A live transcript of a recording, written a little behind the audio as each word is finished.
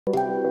Right,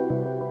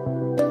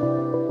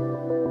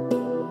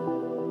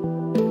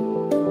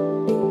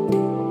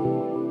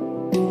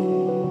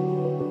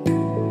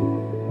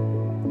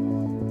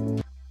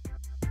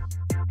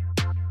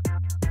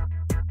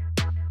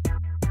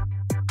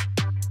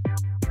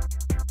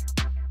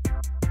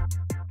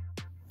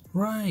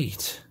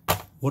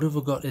 what have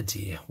we got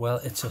today? Well,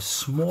 it's a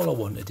smaller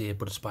one today,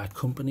 but it's by a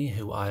company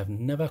who I have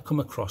never come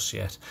across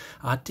yet.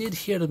 I did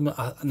hear them,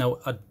 now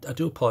I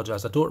do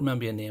apologise, I don't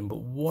remember your name, but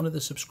one of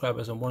the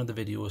subscribers on one of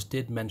the videos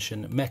did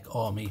mention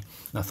MecArmy,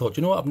 and I thought,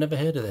 you know what, I've never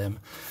heard of them.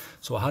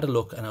 So I had a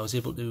look and I was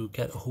able to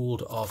get a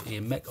hold of a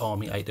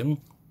MecArmy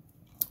item.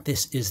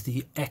 This is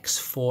the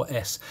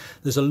X4S.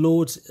 There's a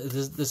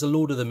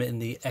load of them in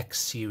the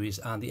X series,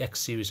 and the X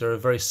series are a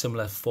very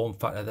similar form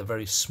factor. They're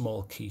very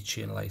small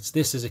keychain lights.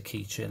 This is a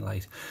keychain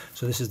light.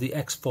 So this is the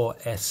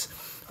X4S,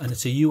 and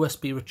it's a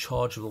USB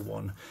rechargeable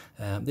one.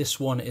 This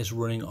one is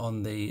running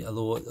on the,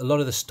 although a lot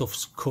of the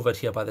stuff's covered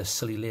here by this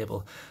silly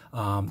label.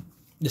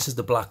 This is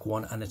the black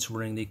one, and it's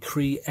running the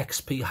Kubbi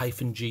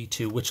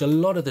XP-G2, which a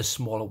lot of the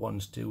smaller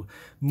ones do.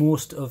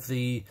 Most of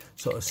the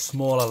sort of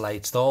smaller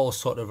lights, they all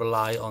sort of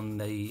rely on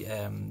the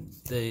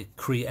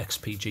Kubbi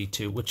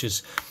XP-G2, which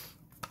is,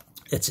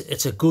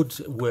 it's a good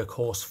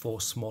workhorse for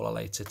smaller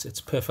lights.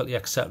 It's perfectly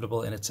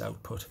acceptable in its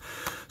output.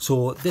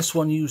 So this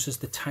one uses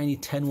the tiny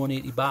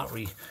 10180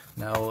 battery.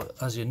 Now,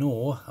 as you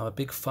know, I'm a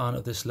big fan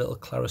of this little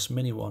Claris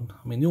Mini one.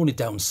 I mean, the only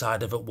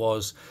downside of it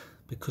was,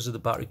 because of the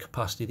battery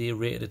capacity, they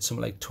rated it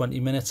something like 20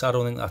 minutes. I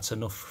don't think that's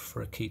enough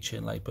for a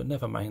keychain light, but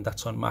never mind,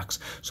 that's on max.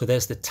 So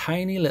there's the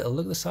tiny little,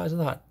 look at the size of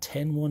that,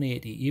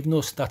 10180, even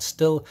though that's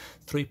still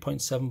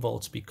 3.7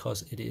 volts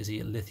because it is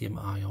a lithium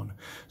ion.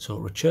 So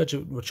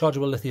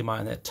rechargeable lithium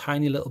ion there,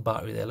 tiny little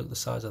battery there, look at the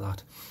size of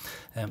that.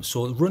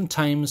 So run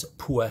times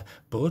poor,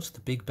 but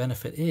the big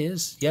benefit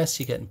is,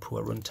 yes, you're getting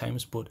poor run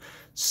times, but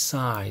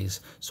size.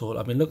 So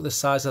I mean, look at the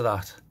size of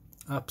that.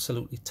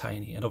 Absolutely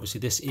tiny, and obviously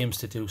this aims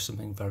to do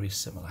something very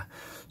similar.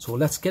 So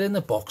let's get in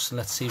the box and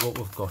let's see what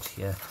we've got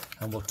here,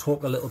 and we'll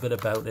talk a little bit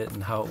about it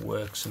and how it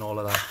works and all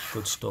of that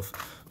good stuff.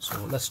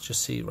 So let's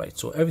just see. Right,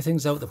 so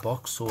everything's out the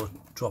box, so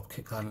drop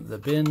kick that into the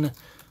bin,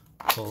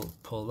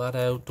 pull that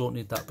out, don't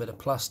need that bit of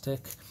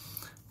plastic.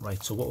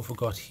 Right, so what have we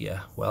got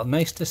here? Well,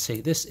 nice to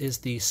see. This is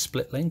the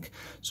split link.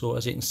 So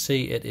as you can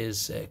see, it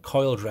is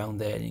coiled around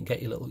there, and you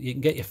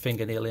can get your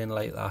fingernail in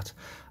like that,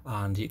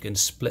 and you can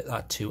split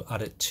that to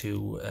add it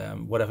to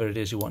whatever it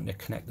is you want to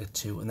connect it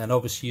to. And then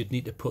obviously you'd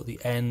need to put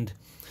the end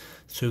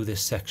through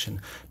this section.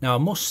 Now I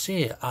must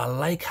say, I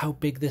like how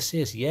big this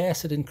is.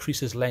 Yes, it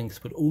increases length,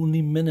 but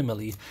only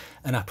minimally,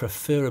 and I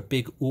prefer a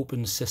big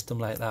open system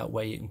like that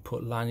where you can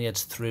put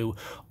lanyards through,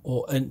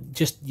 and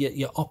just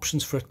your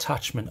options for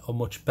attachment are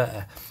much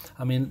better.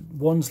 I mean,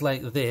 ones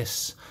like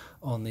this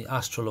on the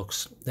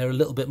Astrolux, they're a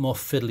little bit more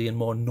fiddly and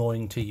more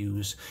annoying to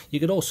use. You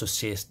could also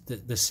say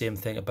the same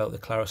thing about the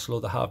Claris,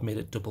 they have made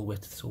it double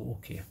width, so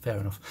okay, fair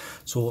enough.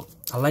 So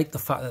I like the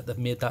fact that they've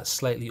made that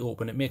slightly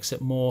open. It makes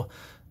it more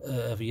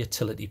of a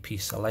utility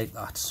piece. I like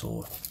that.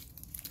 So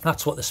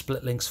that's what the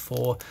split link's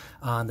for.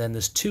 And then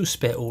there's two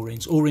spare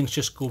O-rings. O-rings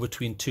just go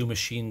between two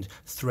machined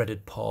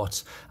threaded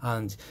parts,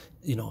 and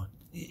you know,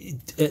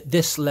 at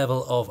this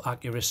level of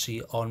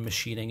accuracy on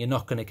machining, you're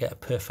not going to get a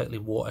perfectly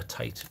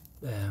watertight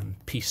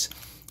piece.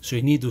 So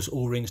you need those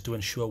O-rings to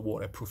ensure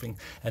waterproofing,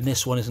 and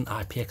this one is an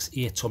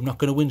IPX8, so I'm not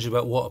going to whinge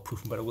about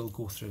waterproofing, but I will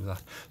go through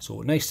that.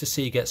 So nice to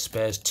see you get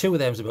spares. Two of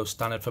them is about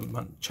standard for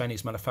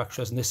Chinese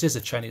manufacturers, and this is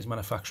a Chinese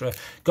manufacturer.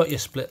 Got your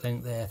split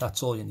link there,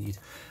 that's all you need.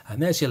 And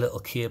there's your little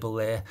cable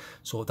there,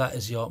 so that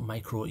is your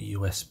micro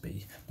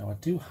USB. Now I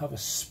do have a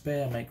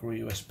spare micro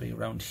USB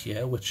around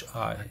here, which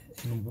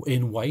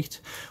in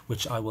white,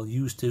 which I will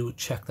use to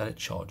check that it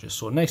charges.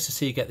 So nice to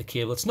see you get the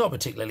cable. It's not a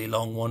particularly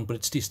long one, but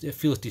it's decent, it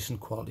feels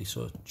decent quality,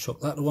 so chuck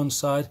that to one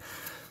side.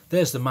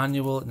 There's the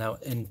manual. Now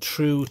in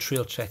true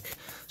TrailTrek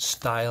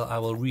style, I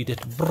will read it.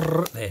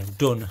 There,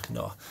 done.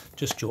 No,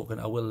 just joking.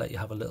 I will let you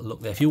have a little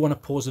look there. If you want to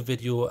pause a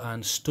video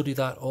and study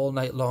that all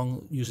night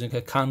long using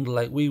a candle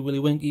like wee Willie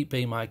Winky,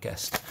 be my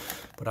guest.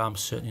 But I'm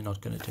certainly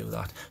not going to do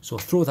that. So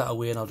throw that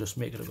away and I'll just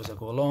make it up as I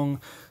go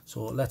along.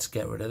 So let's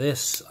get rid of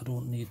this. I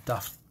don't need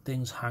daft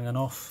things hanging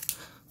off.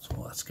 So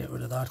let's get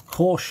rid of that.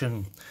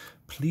 Caution,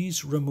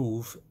 please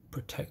remove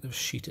protective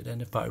sheet at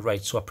end of battery.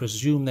 Right, so I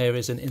presume there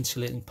is an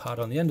insulating pad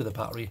on the end of the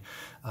battery,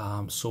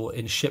 so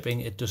in shipping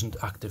it doesn't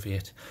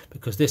activate,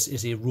 because this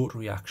is a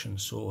rotary action,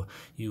 so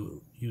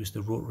you use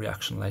the rotary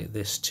action like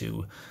this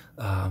to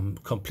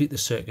complete the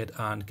circuit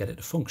and get it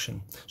to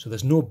function. So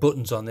there's no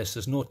buttons on this,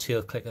 there's no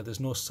tail clicker, there's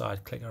no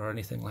side clicker or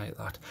anything like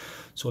that.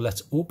 So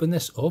let's open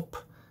this up.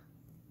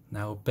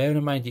 Now, bear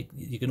in mind,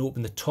 you can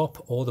open the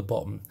top or the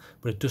bottom,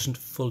 but it doesn't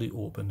fully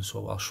open,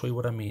 so I'll show you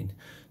what I mean.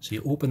 So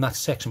you open that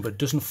section, but it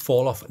doesn't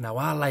fall off. Now,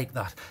 I like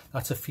that.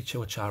 That's a feature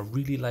which I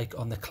really like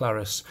on the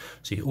Claris.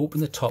 So you open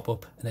the top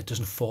up, and it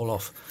doesn't fall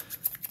off.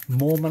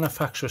 More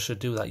manufacturers should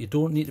do that. You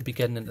don't need to be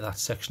getting into that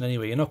section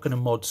anyway. You're not going to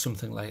mod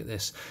something like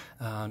this,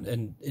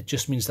 and it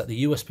just means that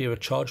the USB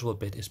rechargeable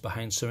bit is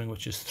behind something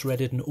which is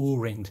threaded and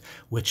O-ringed,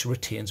 which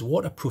retains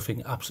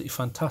waterproofing. Absolutely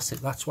fantastic.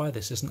 That's why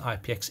this isn't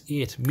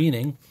IPX8,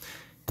 meaning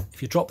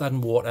if you drop that in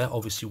water,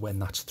 obviously when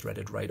that's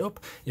threaded right up,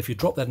 if you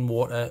drop that in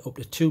water up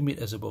to 2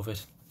 meters above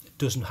it, it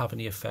doesn't have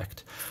any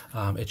effect.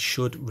 It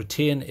should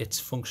retain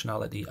its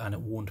functionality and it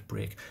won't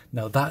break.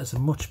 Now that is a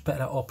much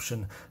better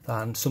option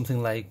than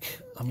something like,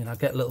 I mean, I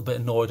get a little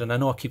bit annoyed, and I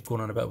know I keep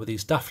going on about with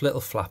these daft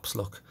little flaps.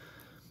 Look,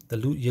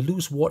 you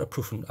lose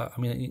waterproofing. I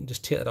mean, you can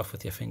just take it off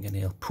with your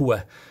fingernail.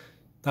 Poor.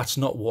 That's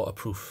not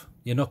waterproof.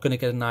 You're not going to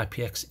get an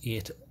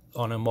IPX8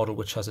 on a model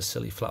which has a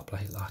silly flap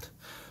like that.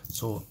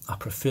 So I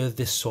prefer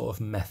this sort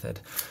of method.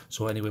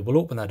 So anyway, we'll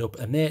open that up,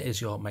 and there is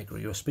your micro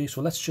USB.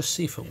 So let's just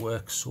see if it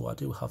works. So I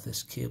do have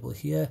this cable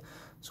here,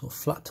 so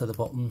flat to the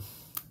bottom.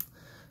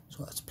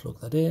 So let's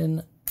plug that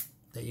in.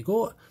 There you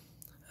go.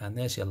 And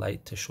there's your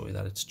light to show you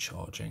that it's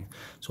charging.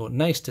 So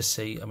nice to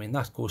see. I mean,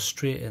 that goes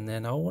straight in there.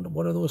 Now I wonder,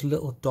 what are those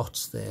little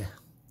dots there?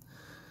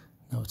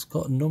 Now it's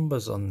got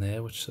numbers on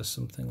there, which says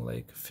something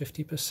like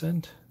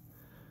 50%,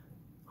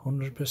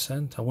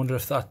 100%. I wonder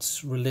if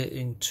that's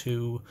relating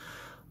to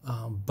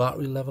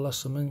battery level or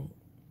something.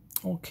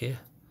 Okay,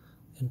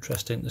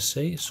 interesting to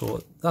see.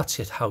 So that's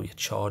it, how you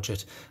charge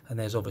it, and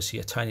there's obviously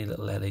a tiny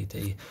little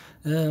LED.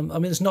 I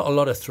mean, there's not a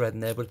lot of thread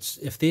in there, but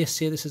if they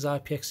say this is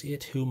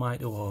IPX8, who am I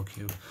to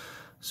argue?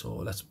 So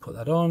let's put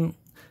that on.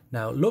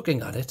 Now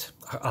looking at it,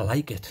 I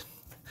like it.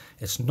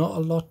 It's not a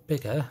lot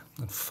bigger.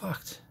 In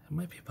fact, it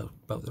might be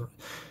about the... Do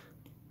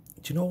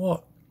you know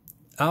what?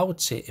 I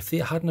would say if they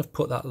hadn't have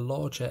put that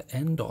larger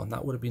end on,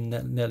 that would have been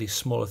nearly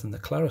smaller than the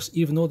Claris,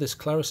 even though this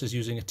Claris is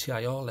using a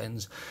TIR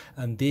lens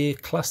and they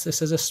class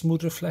this as a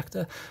smooth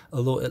reflector,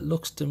 although it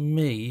looks to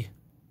me,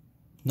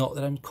 not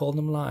that I'm calling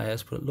them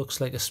liars, but it looks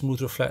like a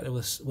smooth reflector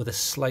with a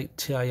slight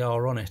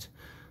TIR on it.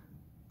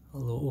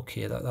 Although,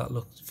 okay, that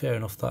looks fair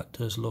enough, that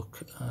does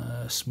look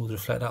smooth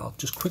reflector. I'll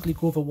just quickly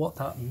go over what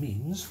that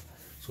means.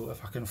 So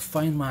if I can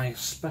find my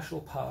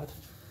special pad,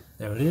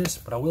 there it is,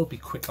 but I will be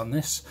quick on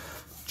this.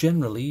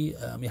 Generally,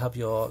 you have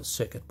your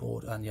circuit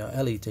board and your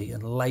LED,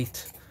 and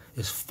light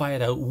is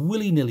fired out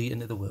willy-nilly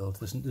into the world.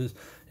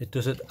 It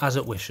does it as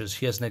it wishes.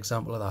 Here's an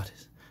example of that.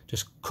 It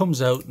just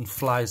comes out and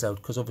flies out,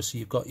 because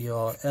obviously you've got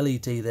your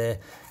LED there,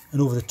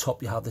 and over the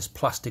top you have this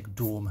plastic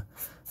dome,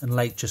 and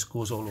light just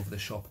goes all over the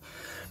shop.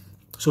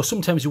 So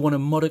sometimes you want a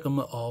modicum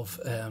of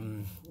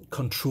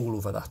control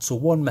over that. So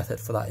one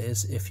method for that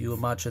is, if you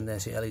imagine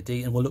there's your LED,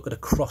 and we'll look at a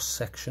cross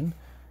section.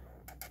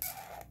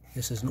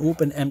 This is an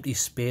open empty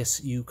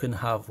space. You can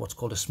have what's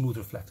called a smooth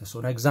reflector. So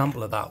an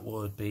example of that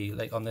would be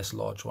like on this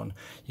large one.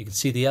 You can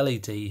see the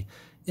LED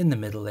in the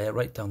middle there,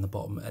 right down the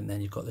bottom, and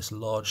then you've got this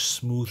large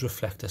smooth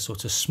reflector. So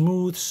it's a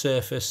smooth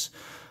surface,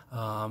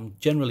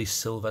 generally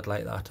silvered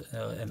like that,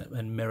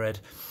 and mirrored.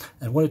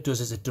 And what it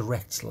does is it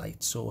directs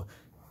light. So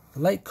the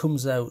light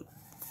comes out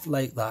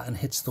like that and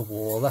hits the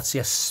wall. That's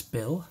your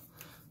spill.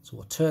 So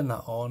we'll turn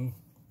that on.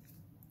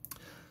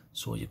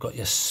 So you've got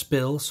your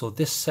spill. So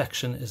this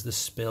section is the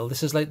spill.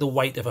 This is like the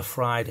white of a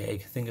fried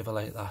egg. Think of it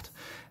like that.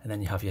 And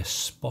then you have your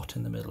spot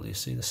in the middle. You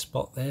see the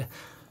spot there?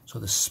 So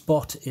the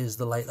spot is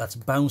the light that's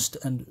bounced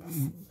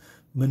and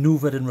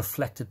maneuvered and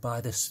reflected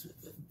by this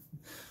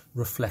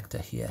reflector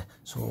here.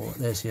 So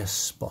there's your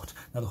spot.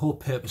 Now the whole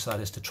purpose of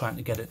that is to try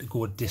to get it to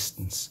go a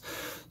distance.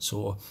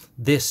 So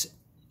this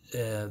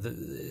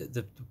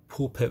the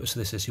whole purpose of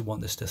this is you want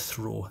this to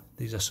throw.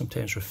 These are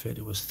sometimes referred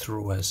to as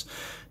throwers.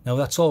 Now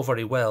that's all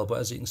very well, but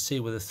as you can see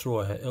with a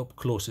thrower up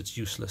close, it's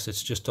useless.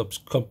 It's just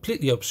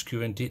completely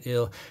obscuring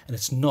detail, and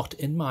it's not,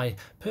 in my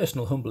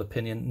personal humble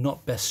opinion,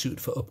 not best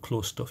suited for up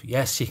close stuff.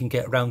 Yes, you can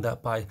get around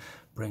that by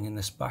bringing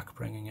this back,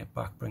 bringing it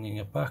back, bringing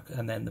it back,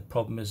 and then the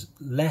problem is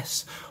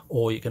less,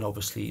 or you can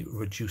obviously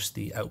reduce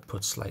the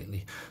output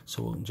slightly.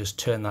 So we'll just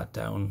turn that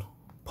down,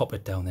 pop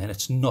it down there, and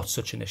it's not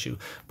such an issue,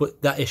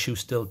 but that issue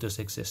still does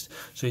exist.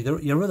 So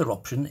your other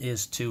option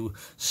is to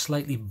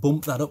slightly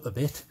bump that up a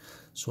bit.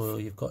 So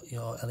you've got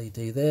your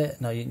LED there.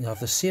 Now you can have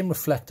the same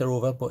reflector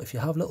over, but if you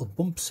have little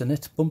bumps in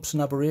it, bumps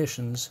and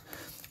aberrations,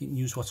 you can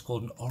use what's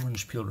called an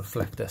orange peel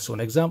reflector. So an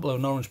example of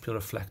an orange peel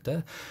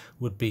reflector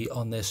would be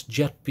on this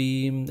Jet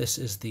Beam. This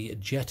is the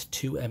Jet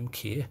 2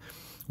 MK,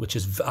 which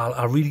is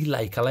I really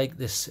like. I like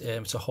this.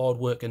 It's a hard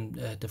working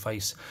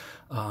device,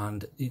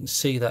 and you can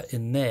see that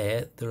in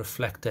there the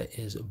reflector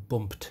is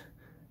bumped.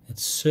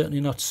 It's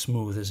certainly not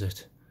smooth, is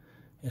it?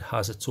 It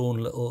has its own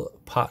little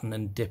pattern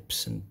and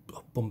dips and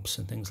bumps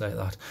and things like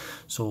that.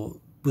 So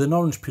with an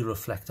orange peel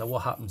reflector,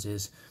 what happens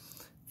is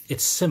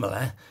it's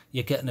similar.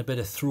 You're getting a bit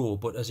of throw,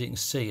 but as you can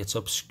see, it's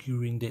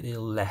obscuring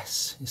detail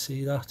less. You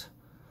see that?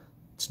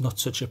 It's not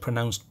such a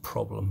pronounced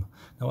problem.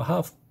 Now I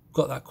have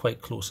got that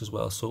quite close as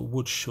well, so it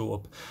would show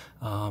up,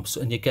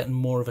 and you're getting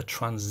more of a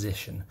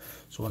transition.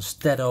 So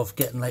instead of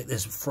getting like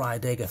this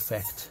fried egg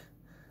effect,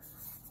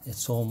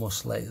 it's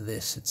almost like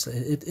this.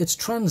 It's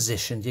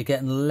transitioned. You're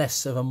getting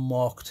less of a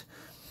marked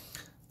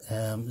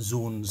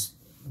zones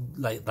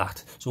like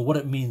that. So what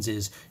it means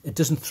is it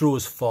doesn't throw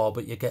as far,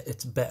 but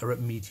it's better at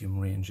medium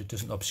range. It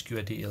doesn't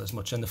obscure detail as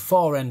much. And the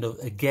far end of,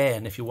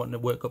 again, if you want to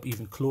work up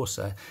even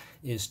closer,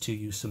 is to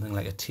use something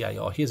like a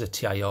TIR. Here's a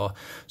TIR.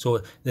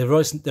 So there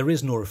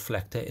is no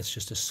reflector. It's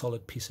just a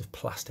solid piece of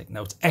plastic.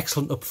 Now it's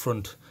excellent up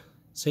front.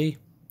 See?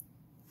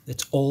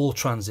 It's all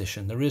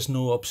transition. There is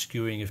no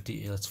obscuring of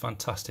detail. It's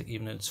fantastic,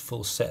 even in its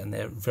full set, and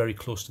they're very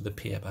close to the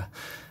paper.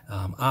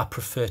 I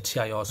prefer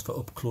TIRs for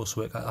up close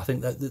work. I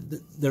think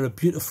that they're a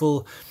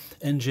beautiful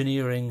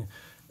engineering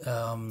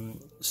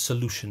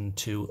solution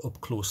to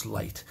up close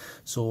light.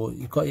 So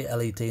you've got your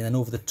LED, and then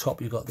over the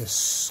top you've got this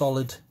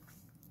solid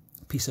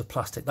piece of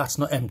plastic that's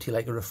not empty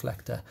like a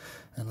reflector,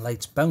 and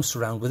lights bounce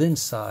around with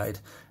inside,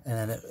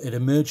 and then it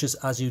emerges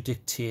as you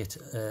dictate,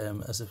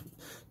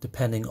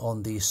 depending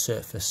on the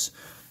surface.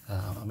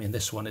 I mean,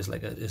 this one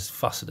is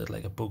faceted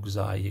like a bug's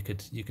eye. You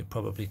could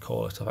probably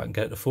call it, if I can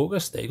get it to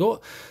focus. There you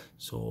go.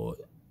 So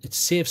it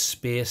saves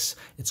space.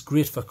 It's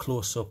great for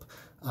close up,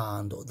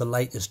 and the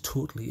light is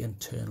totally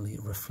internally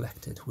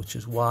reflected, which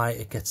is why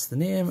it gets the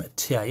name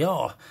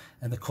TIR,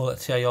 and they call it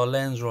TIR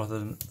lens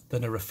rather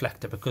than a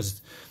reflector,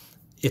 because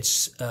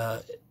it's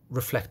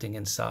reflecting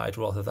inside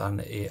rather than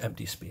a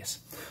empty space.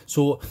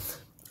 So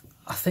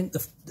I think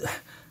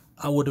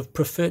I would have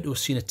preferred to have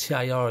seen a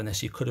TIR in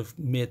this. You could have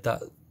made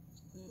that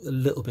a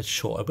little bit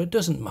shorter, but it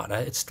doesn't matter.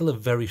 It's still a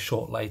very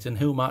short light, and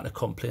who am I to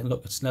complain?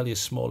 Look, it's nearly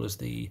as small as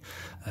the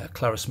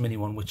Claris Mini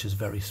one, which is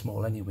very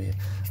small anyway.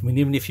 I mean,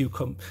 even if you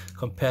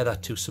compare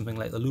that to something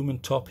like the Lumen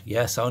Top,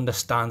 yes, I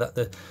understand that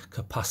the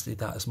capacity of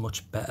that is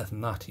much better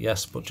than that,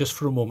 yes, but just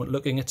for a moment,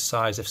 looking at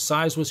size, if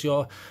size was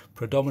your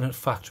predominant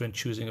factor in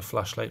choosing a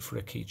flashlight for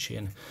a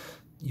keychain,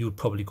 you would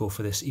probably go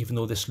for this, even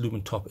though this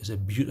Lumen Top is a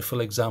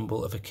beautiful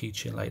example of a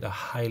keychain light. I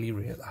highly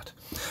rate that.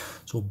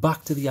 So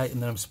back to the item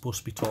that I'm supposed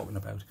to be talking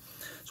about.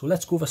 So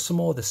let's go over some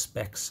more of the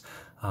specs.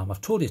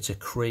 I've told you it's a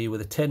Cree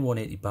with a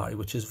 10180 battery,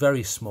 which is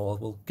very small.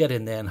 We'll get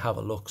in there and have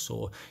a look.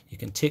 So you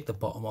can take the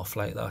bottom off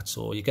like that.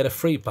 So you get a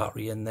free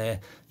battery in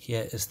there.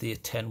 Here is the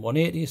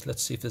 10180s.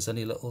 Let's see if there's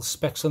any little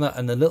specs on that.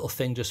 And the little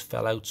thing just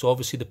fell out. So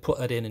obviously they put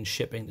that in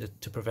shipping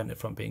to prevent it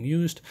from being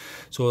used.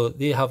 So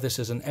they have this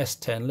as an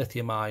S10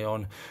 lithium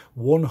ion,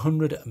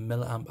 100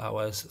 milliamp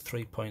hours,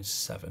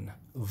 3.7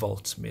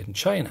 volts, made in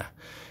China.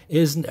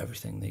 Isn't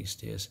everything these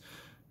days?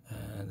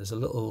 There's a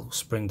little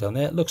spring down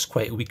there. It looks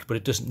quite weak, but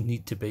it doesn't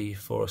need to be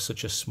for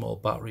such a small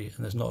battery,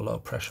 and there's not a lot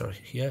of pressure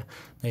here.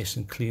 Nice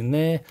and clean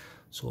there.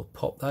 So we'll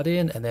pop that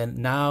in, and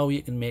then now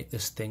you can make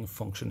this thing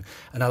function.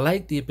 And I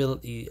like the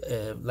ability,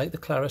 like the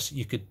Claris,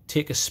 you could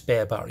take a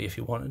spare battery if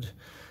you wanted,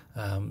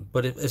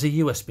 but as a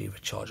USB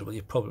rechargeable,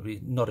 you're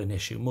probably not an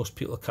issue. Most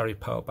people carry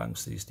power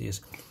banks these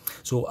days.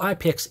 So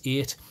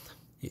IPX8,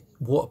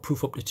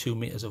 waterproof up to 2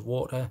 meters of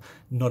water,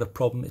 not a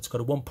problem. It's got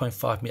a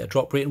 1.5 meter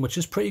drop rating, which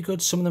is pretty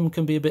good. Some of them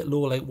can be a bit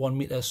low, like 1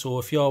 meter. So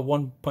if you're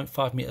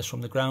 1.5 meters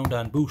from the ground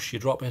and boosh, you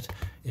drop it,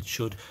 it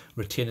should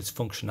retain its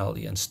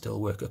functionality and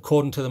still work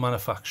according to the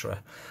manufacturer.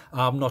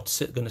 I'm not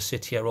going to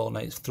sit here all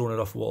night throwing it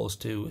off walls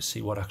to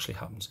see what actually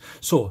happens.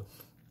 So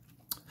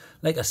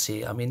like I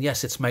say, I mean,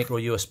 yes, it's micro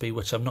USB,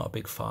 which I'm not a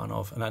big fan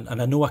of. And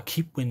I know I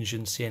keep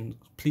whinging saying,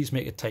 please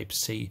make it Type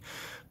C,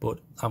 but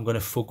I'm going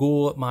to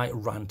forgo my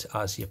rant.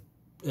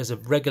 As a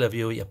regular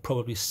viewer, you're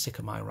probably sick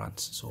of my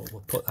rants, so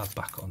we'll put that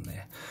back on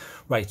there.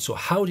 Right, so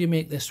how do you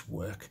make this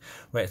work?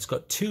 Right, it's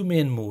got 2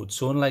 main modes.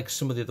 So unlike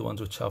some of the other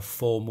ones which have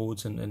 4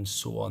 modes and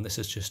so on, this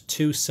is just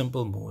 2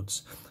 simple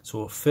modes.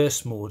 So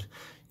first mode,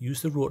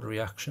 use the rotary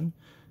action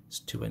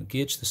to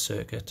engage the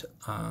circuit,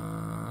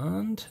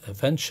 and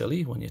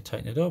eventually, when you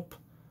tighten it up,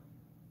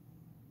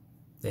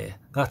 there,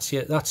 that's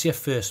your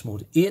first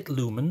mode. 8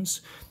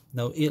 lumens.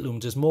 Now 8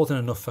 lumens is more than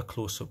enough for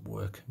close-up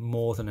work,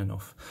 more than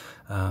enough.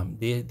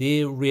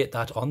 They rate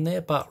that on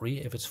their battery,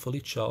 if it's fully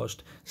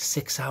charged,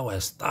 6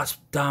 hours. That's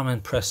damn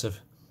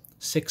impressive.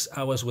 6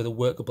 hours with a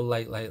workable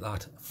light like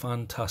that,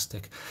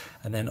 fantastic.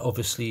 And then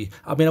obviously,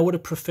 I mean, I would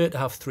have preferred to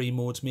have 3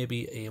 modes,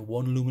 maybe a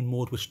 1 lumen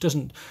mode, which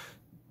doesn't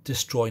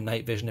destroy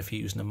night vision if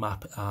you're using a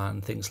map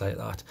and things like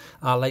that.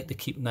 I like to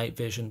keep night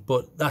vision,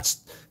 but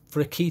that's for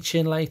a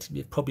keychain light.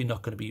 You're probably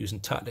not going to be using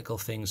tactical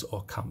things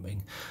or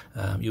camping.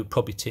 You would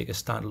probably take a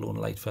standalone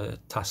light for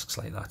tasks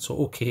like that. So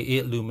okay,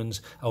 8 lumens.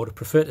 I would have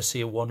preferred to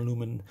see a 1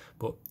 lumen,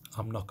 but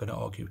I'm not going to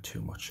argue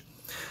too much.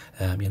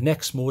 Your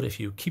next mode, if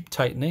you keep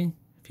tightening,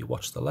 if you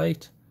watch the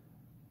light,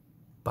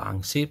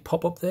 bang, see it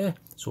pop up there?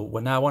 So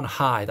we're now on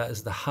high. That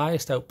is the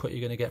highest output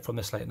you're going to get from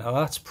this light. Now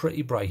that's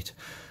pretty bright.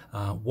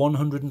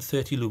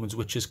 130 lumens,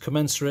 which is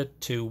commensurate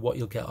to what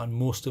you'll get on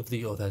most of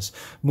the others.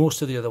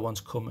 Most of the other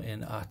ones come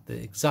in at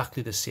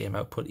exactly the same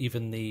output,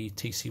 even the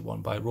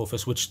TC1 by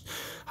Rofus, which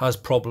has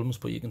problems,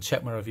 but you can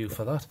check my review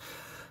for that.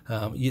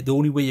 The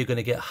only way you're going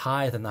to get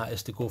higher than that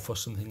is to go for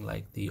something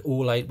like the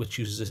Olight, which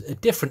uses a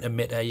different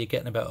emitter. You're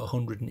getting about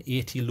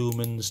 180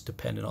 lumens,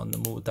 depending on the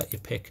mode that you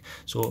pick.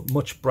 So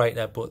much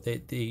brighter, but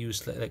they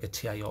use like a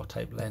TIR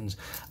type lens.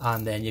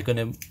 And then you're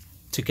going to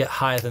to get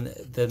higher than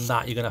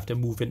that, you're going to have to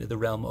move into the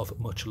realm of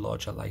much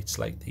larger lights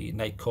like the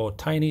Nightcore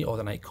Tiny or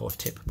the Nightcore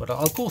Tip. But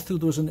I'll go through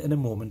those in a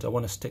moment. I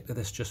want to stick to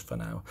this just for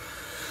now.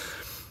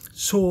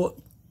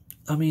 So,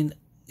 I mean,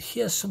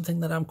 here's something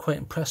that I'm quite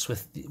impressed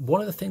with.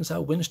 One of the things I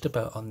whinged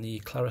about on the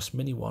Claris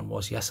Mini one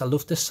was, yes, I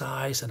love the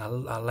size and I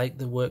like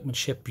the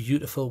workmanship,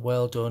 beautiful,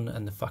 well done,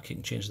 and the fact you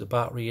can change the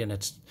battery and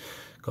it's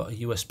got a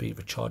USB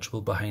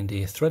rechargeable behind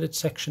a threaded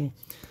section.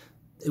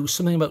 It was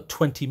something about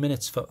 20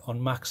 minutes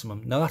on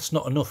maximum. Now that's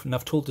not enough, and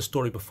I've told the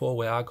story before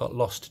where I got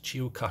lost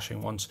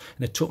geocaching once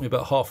and it took me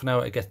about half an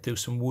hour to get through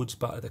some woods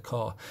back to the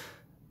car.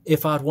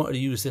 If I'd wanted to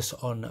use this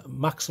on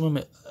maximum,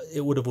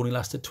 it would have only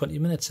lasted 20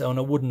 minutes and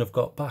I wouldn't have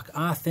got back.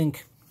 I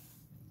think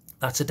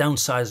that's a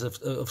downside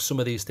of some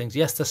of these things.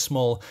 Yes, they're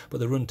small, but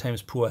the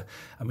runtime's poor.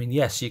 I mean,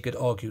 yes, you could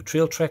argue,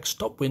 TrailTrek,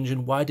 stop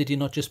whinging. Why did you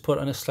not just put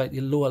it on a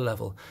slightly lower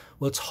level?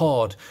 Well, it's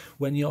hard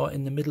when you're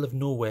in the middle of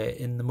nowhere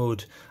in the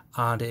mud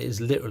and it is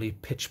literally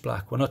pitch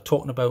black. We're not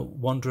talking about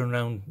wandering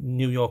around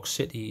New York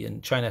City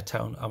and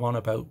Chinatown. I'm on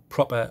about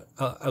proper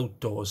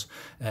outdoors.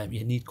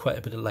 You need quite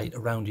a bit of light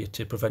around you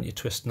to prevent you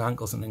twisting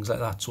ankles and things like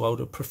that. So I would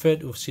have preferred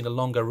to have seen a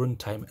longer run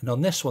time. And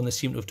on this one, they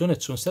seem to have done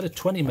it. So instead of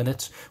 20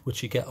 minutes,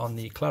 which you get on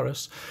the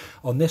Claris,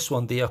 on this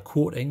one, they are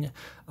quoting,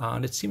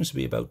 and it seems to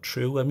be about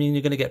true. I mean,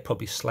 you're going to get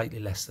probably slightly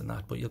less than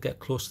that, but you'll get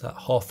close to that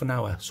half an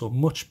hour. So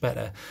much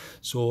better.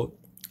 So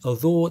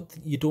although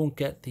you don't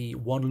get the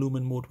 1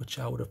 lumen mode, which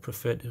I would have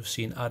preferred to have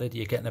seen added,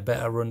 you're getting a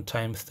better run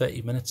time,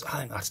 30 minutes. I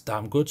think that's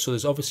damn good. So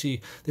this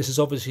is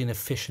obviously an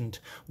efficient,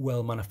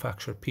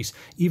 well-manufactured piece.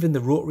 Even the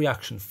rotary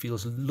action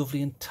feels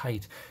lovely and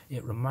tight.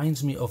 It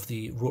reminds me of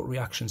the rotary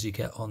actions you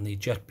get on the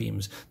jet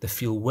beams. They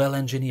feel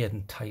well-engineered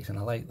and tight, and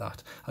I like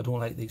that. I don't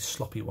like these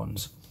sloppy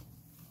ones.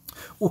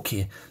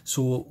 Okay,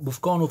 so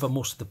we've gone over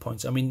most of the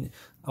points. I mean,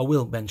 I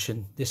will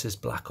mention this is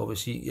black,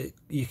 obviously.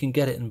 You can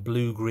get it in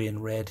blue, grey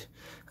and red,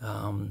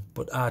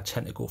 but I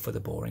tend to go for the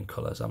boring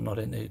colours. I'm not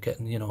into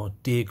getting, you know,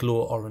 day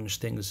glow orange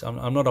things.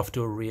 I'm not off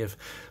to a rave,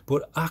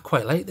 but I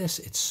quite like this.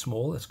 It's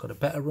small. It's got a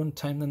better run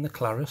time than the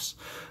Claris.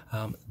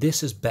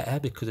 This is better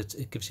because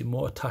it gives you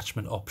more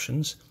attachment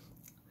options.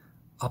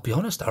 I'll be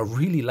honest, I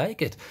really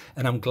like it,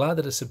 and I'm glad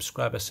that a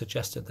subscriber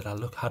suggested that I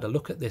had a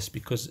look at this,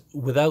 because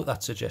without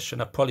that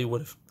suggestion I probably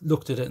would have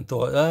looked at it and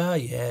thought,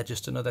 yeah,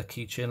 just another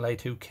keychain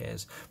light, who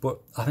cares? But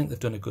I think they've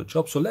done a good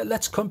job. So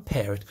let's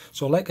compare it.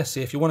 So like I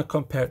say, if you want to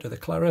compare it to the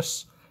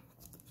Claris,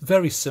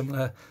 very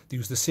similar. They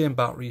use the same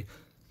battery,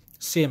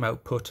 same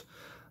output.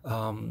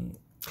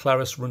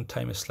 Claris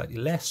runtime is slightly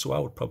less, so I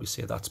would probably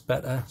say that's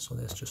better. So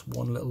there's just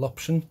one little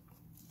option.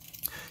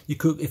 You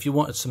could, if you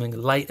wanted something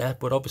lighter,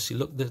 but obviously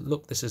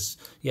look, this is,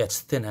 yeah, it's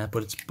thinner,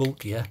 but it's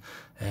bulkier.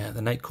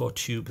 The Nightcore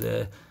tube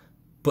there,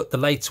 but the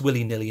light's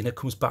willy-nilly and it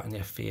comes back in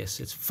your face.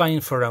 It's fine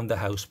for around the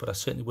house, but I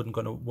certainly wouldn't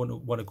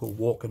want to go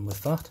walking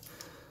with that.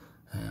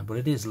 But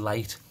it is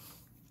light.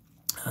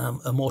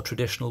 A more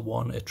traditional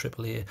one at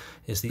AAA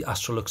is the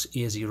Astrolux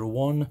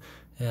A01.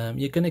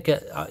 You're going to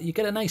get you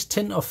get a nice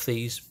tint off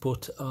these,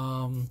 but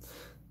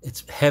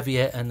it's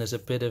heavier and there's a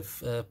bit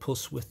of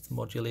pulse width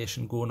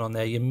modulation going on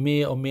there. You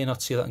may or may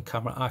not see that on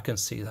camera. I can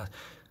see that.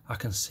 I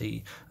can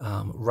see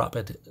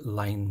rapid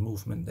line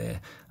movement there.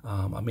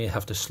 I may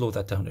have to slow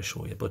that down to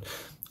show you, but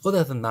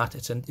other than that,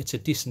 it's a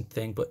decent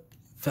thing, but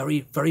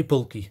very, very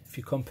bulky. If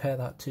you compare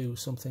that to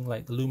something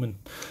like the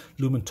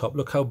lumen top,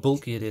 look how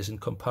bulky it is in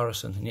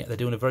comparison, and yet they're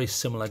doing a very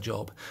similar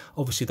job.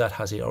 Obviously that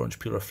has a orange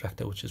pure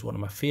reflector, which is one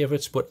of my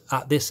favorites, but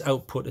at this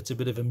output it's a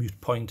bit of a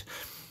moot point.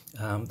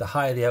 The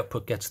higher the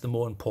output gets, the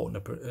more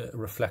important a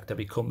reflector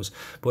becomes.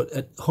 But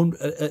at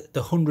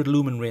the 100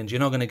 lumen range, you're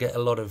not going to get a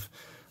lot of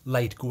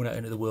light going out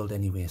into the world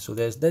anyway. So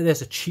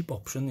there's a cheap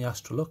option, the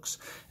Astrolux.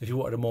 If you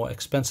wanted a more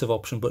expensive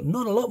option, but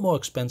not a lot more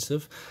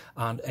expensive,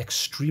 and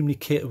extremely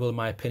capable in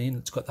my opinion.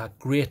 It's got that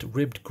great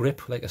ribbed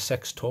grip like a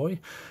sex toy.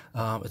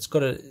 It's got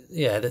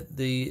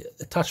the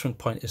attachment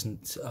point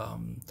isn't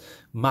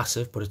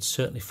massive, but it's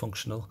certainly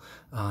functional,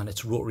 and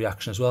it's rotary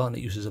action as well, and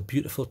it uses a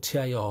beautiful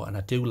TIR, and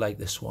I do like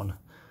this one.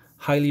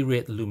 Highly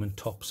rate the lumen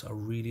tops. I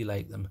really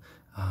like them.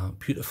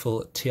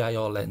 Beautiful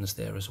TIR lens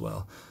there as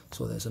well.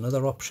 So there's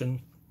another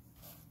option.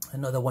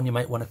 Another one you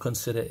might want to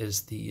consider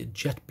is the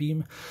Jet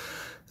Beam.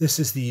 This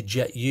is the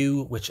Jet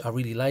U, which I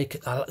really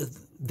like.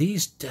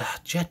 These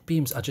Jet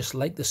Beams, I just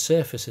like the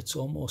surface. It's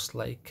almost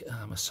like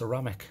a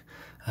ceramic.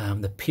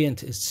 The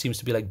paint seems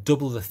to be like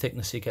double the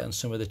thickness you get on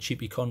some of the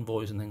cheapy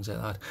convoys and things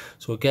like that.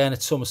 So again,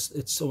 it's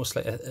almost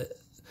like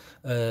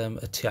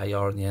a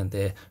TIR in the end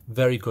there.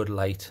 Very good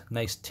light,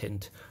 nice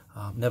tint.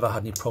 Never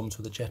had any problems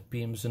with the Jet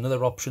Beams.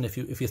 Another option, if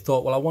you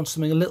thought, well, I want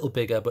something a little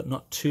bigger but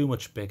not too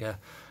much bigger,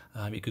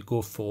 you could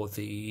go for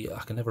the, I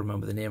can never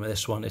remember the name of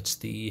this one. It's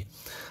the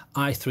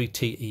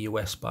i3T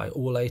EOS by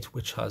Olight,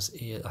 which has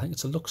I think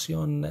it's a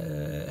Luxion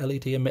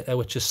LED emitter,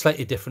 which is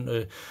slightly different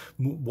to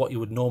what you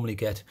would normally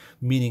get,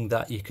 meaning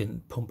that you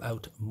can pump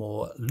out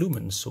more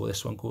lumens. So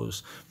this one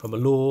goes from a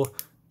low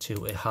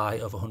to a high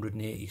of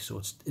 180,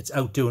 so it's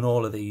outdoing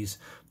all of these.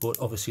 But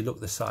obviously look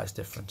at the size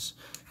difference,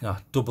 you know,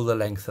 double the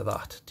length of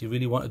that. Do you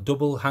really want a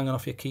double hanging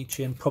off your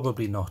keychain?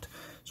 Probably not,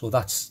 so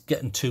that's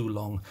getting too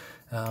long.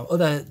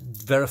 Other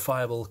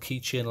verifiable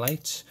keychain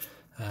lights,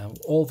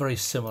 all very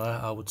similar,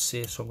 I would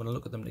say, so I'm going to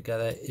look at them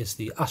together, is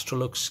the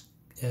Astrolux,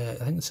 I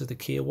think this is the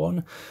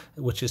K1,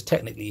 which is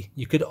technically,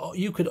 you could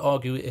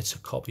argue it's a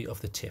copy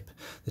of the tip.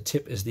 The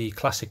tip is the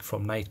classic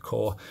from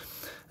Nightcore.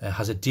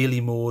 Has a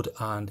daily mode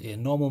and a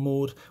normal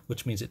mode,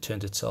 which means it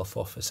turns itself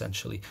off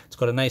essentially. It's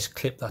got a nice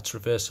clip that's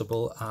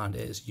reversible and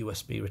it is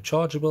USB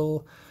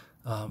rechargeable.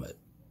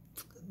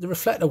 The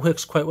reflector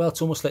works quite well.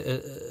 It's almost like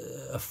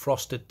a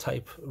frosted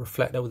type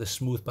reflector with a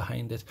smooth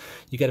behind it.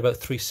 You get about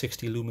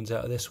 360 lumens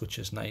out of this, which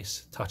is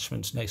nice.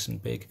 Attachment's nice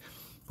and big.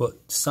 But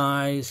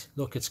size,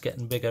 look, it's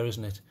getting bigger,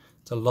 isn't it?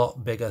 It's a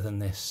lot bigger than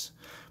this.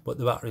 But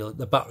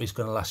the battery's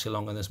going to last you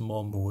longer. There's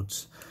more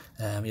modes.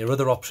 Your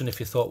other option, if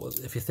you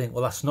think,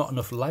 well, that's not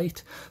enough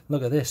light,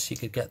 look at this. You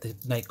could get the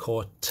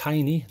Nightcore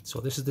Tiny. So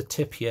this is the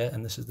tip here,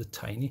 and this is the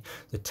Tiny.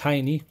 The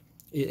Tiny,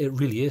 it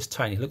really is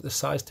tiny. Look at the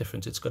size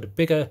difference. It's got a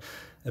bigger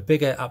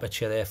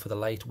aperture there for the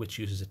light, which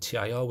uses a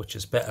TIR, which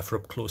is better for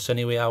up close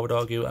anyway, I would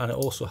argue. And it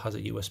also has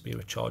a USB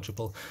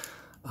rechargeable.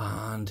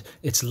 And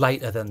it's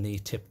lighter than the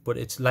tip, but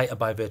it's lighter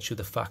by virtue of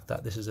the fact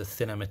that this is a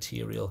thinner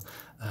material,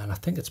 and I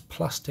think it's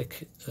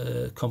plastic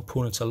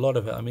components, a lot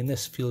of it. I mean,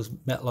 this feels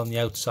metal on the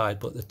outside,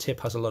 but the tip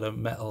has a lot of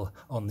metal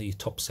on the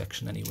top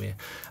section anyway,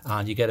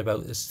 and you get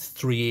about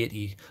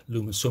 380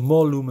 lumens, so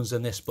more lumens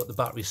than this, but the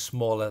battery's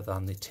smaller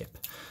than the tip.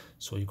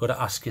 So you've got to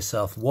ask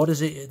yourself, what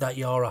is it that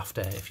you're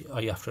after?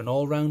 Are you after an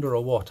all-rounder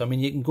or what? I mean,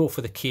 you can go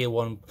for the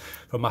K1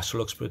 from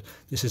Astrolux, but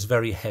this is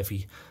very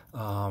heavy.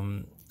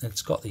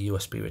 It's got the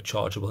USB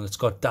rechargeable, and it's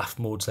got daft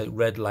modes like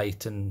red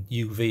light and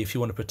UV if you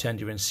want to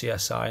pretend you're in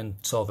CSI and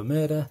solve a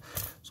murder.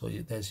 So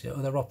there's your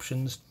other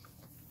options.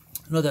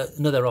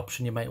 Another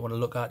option you might want to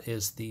look at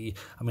is I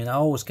I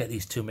always get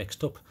these two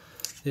mixed up.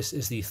 This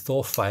is the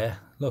Thorfire.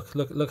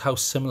 Look how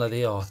similar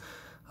they are.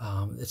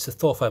 It's a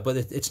Thorfire, but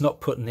it's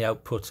not putting the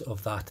output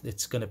of that.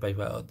 It's going to be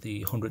about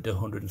the 100 to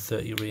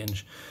 130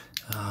 range.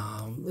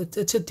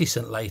 It's a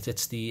decent light.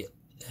 It's the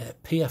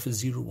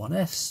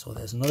PF01S, so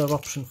there's another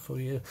option for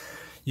you.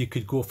 You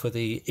could go for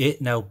the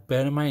 8. Now,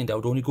 bear in mind, I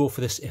would only go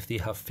for this if they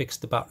have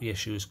fixed the battery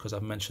issues, because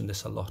I've mentioned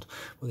this a lot.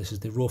 But this is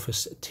the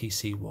Rofus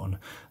TC1.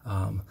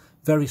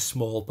 Very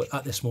small, but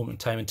at this moment in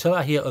time, until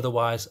I hear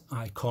otherwise,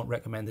 I can't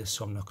recommend this,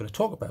 so I'm not going to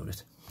talk about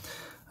it.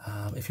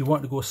 If you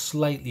want to go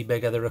slightly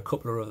bigger, there are a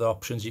couple of other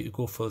options. You could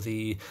go for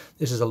this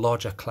is a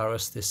larger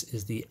Claris. This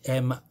is the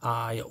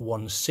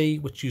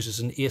MI1C, which uses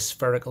an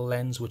aspherical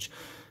lens, which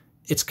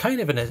it's kind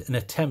of an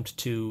attempt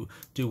to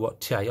do what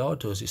TIR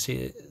does. You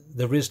see,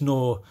 there is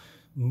no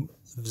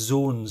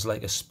zones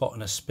like a spot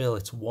and a spill.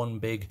 It's one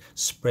big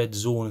spread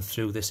zone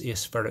through this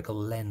aspherical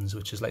lens,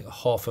 which is like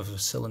half of a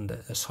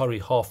cylinder,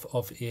 half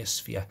of a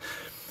sphere.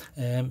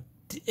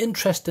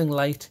 Interesting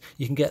light.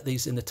 You can get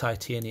these in the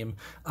titanium.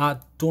 I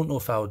don't know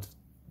if I would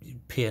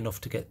pay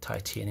enough to get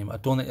titanium. I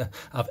don't think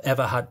I've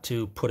ever had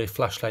to put a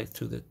flashlight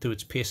through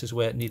its paces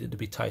where it needed to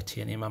be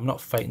titanium. I'm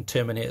not fighting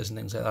Terminators and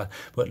things like that,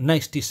 but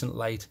nice decent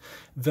light,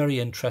 very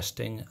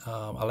interesting.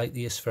 I like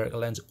the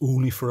aspherical lens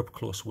only for up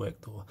close work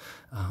though,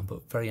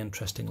 but very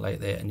interesting light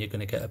there, and you're going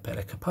to get a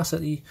better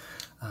capacity.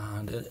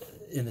 And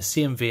in the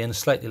same vein,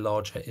 slightly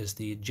larger, is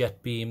the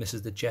Jet Beam. This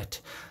is the Jet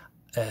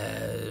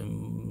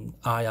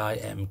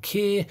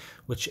IIMK,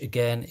 which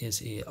again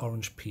is a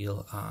orange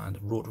peel and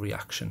rotary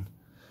action,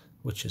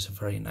 which is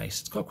very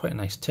nice. It's got quite a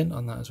nice tint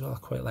on that as well. I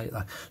quite like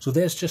that. So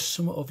there's just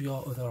some of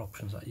your other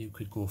options that you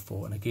could go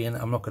for. And again,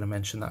 I'm not going to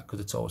mention that because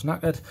it's always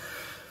knackered.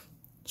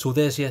 So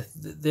there's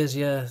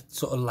your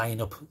sort of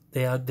lineup.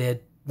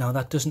 Now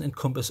that doesn't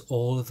encompass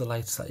all of the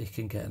lights that you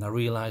can get, and I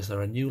realise there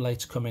are new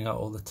lights coming out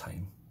all the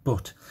time.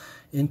 But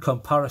in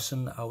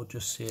comparison, I would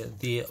just say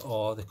they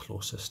are the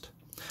closest.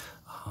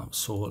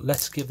 So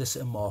let's give this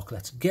a mark.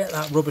 Let's get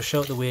that rubbish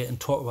out of the way and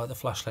talk about the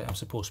flashlight I'm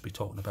supposed to be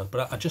talking about.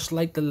 But I just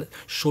like to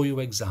show you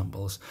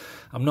examples.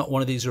 I'm not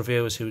one of these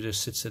reviewers who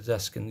just sits at the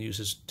desk and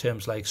uses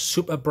terms like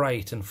super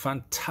bright and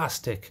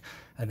fantastic,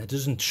 and it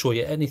doesn't show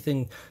you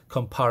anything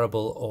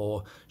comparable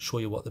or show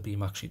you what the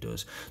beam actually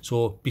does.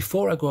 So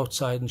before I go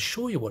outside and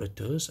show you what it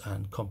does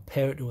and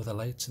compare it to other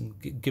lights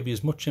and give you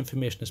as much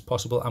information as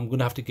possible, I'm going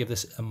to have to give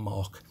this a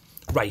mark.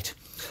 Right,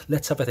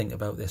 let's have a think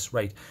about this.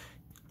 Right.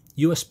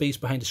 USB's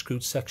behind the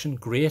screwed section,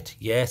 great.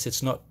 Yes,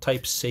 it's not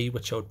type C,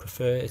 which I would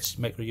prefer. It's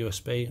micro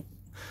USB,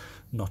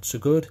 not so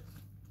good.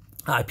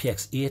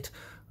 IPX8,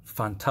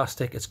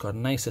 fantastic. It's got a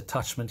nice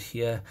attachment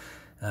here.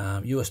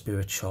 USB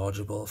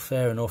rechargeable,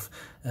 fair enough.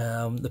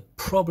 The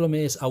problem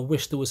is I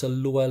wish there was a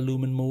lower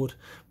lumen mode,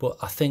 but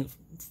I think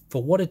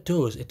for what it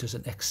does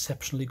an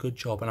exceptionally good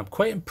job, and I'm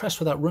quite impressed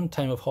with that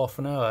runtime of half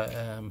an hour,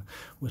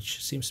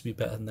 which seems to be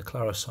better than the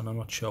Claris, and I'm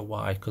not sure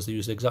why, because they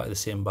use exactly the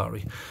same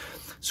battery.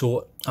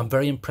 So I'm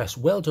very impressed.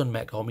 Well done,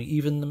 MecArmy.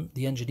 Even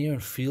the engineering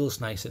feels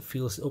nice. It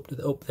feels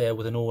up there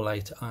with an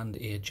O-light and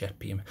a jet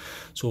beam.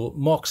 So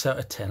marks out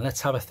of 10.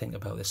 Let's have a think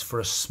about this. For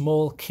a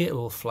small,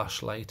 capable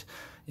flashlight,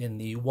 in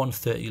the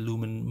 130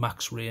 lumen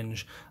max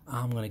range.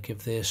 I'm going to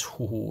give this,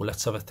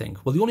 let's have a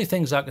think. Well, the only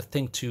things I could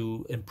think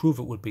to improve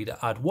it would be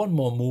to add one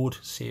more mode,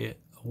 say a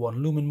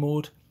 1 lumen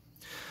mode.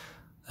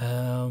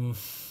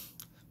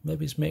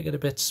 Maybe just make it a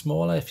bit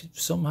smaller if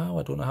somehow.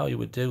 I don't know how you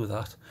would do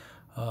that.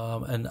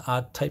 And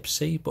add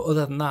Type-C, but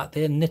other than that,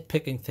 they're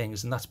nitpicking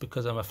things, and that's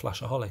because I'm a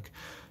flashaholic.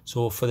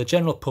 So for the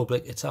general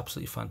public, it's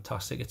absolutely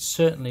fantastic. It's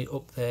certainly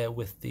up there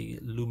with the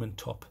lumen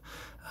top.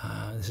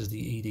 This is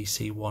the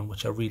EDC one,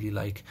 which I really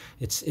like.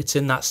 It's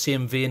in that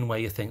same vein where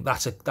you think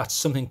that's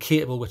something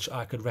capable which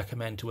I could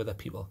recommend to other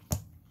people.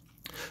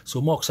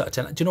 So marks out of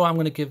 10. Do you know what? I'm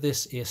going to give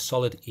this a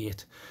solid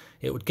 8.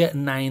 It would get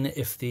 9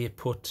 if they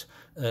put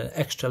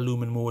extra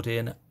lumen mode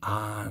in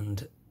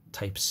and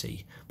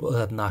Type-C. But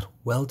other than that,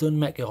 well done,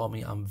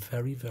 MecArmy. I'm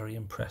very, very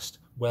impressed.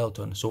 Well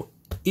done. So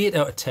 8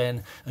 out of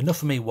 10.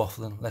 Enough of me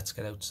waffling. Let's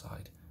get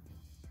outside.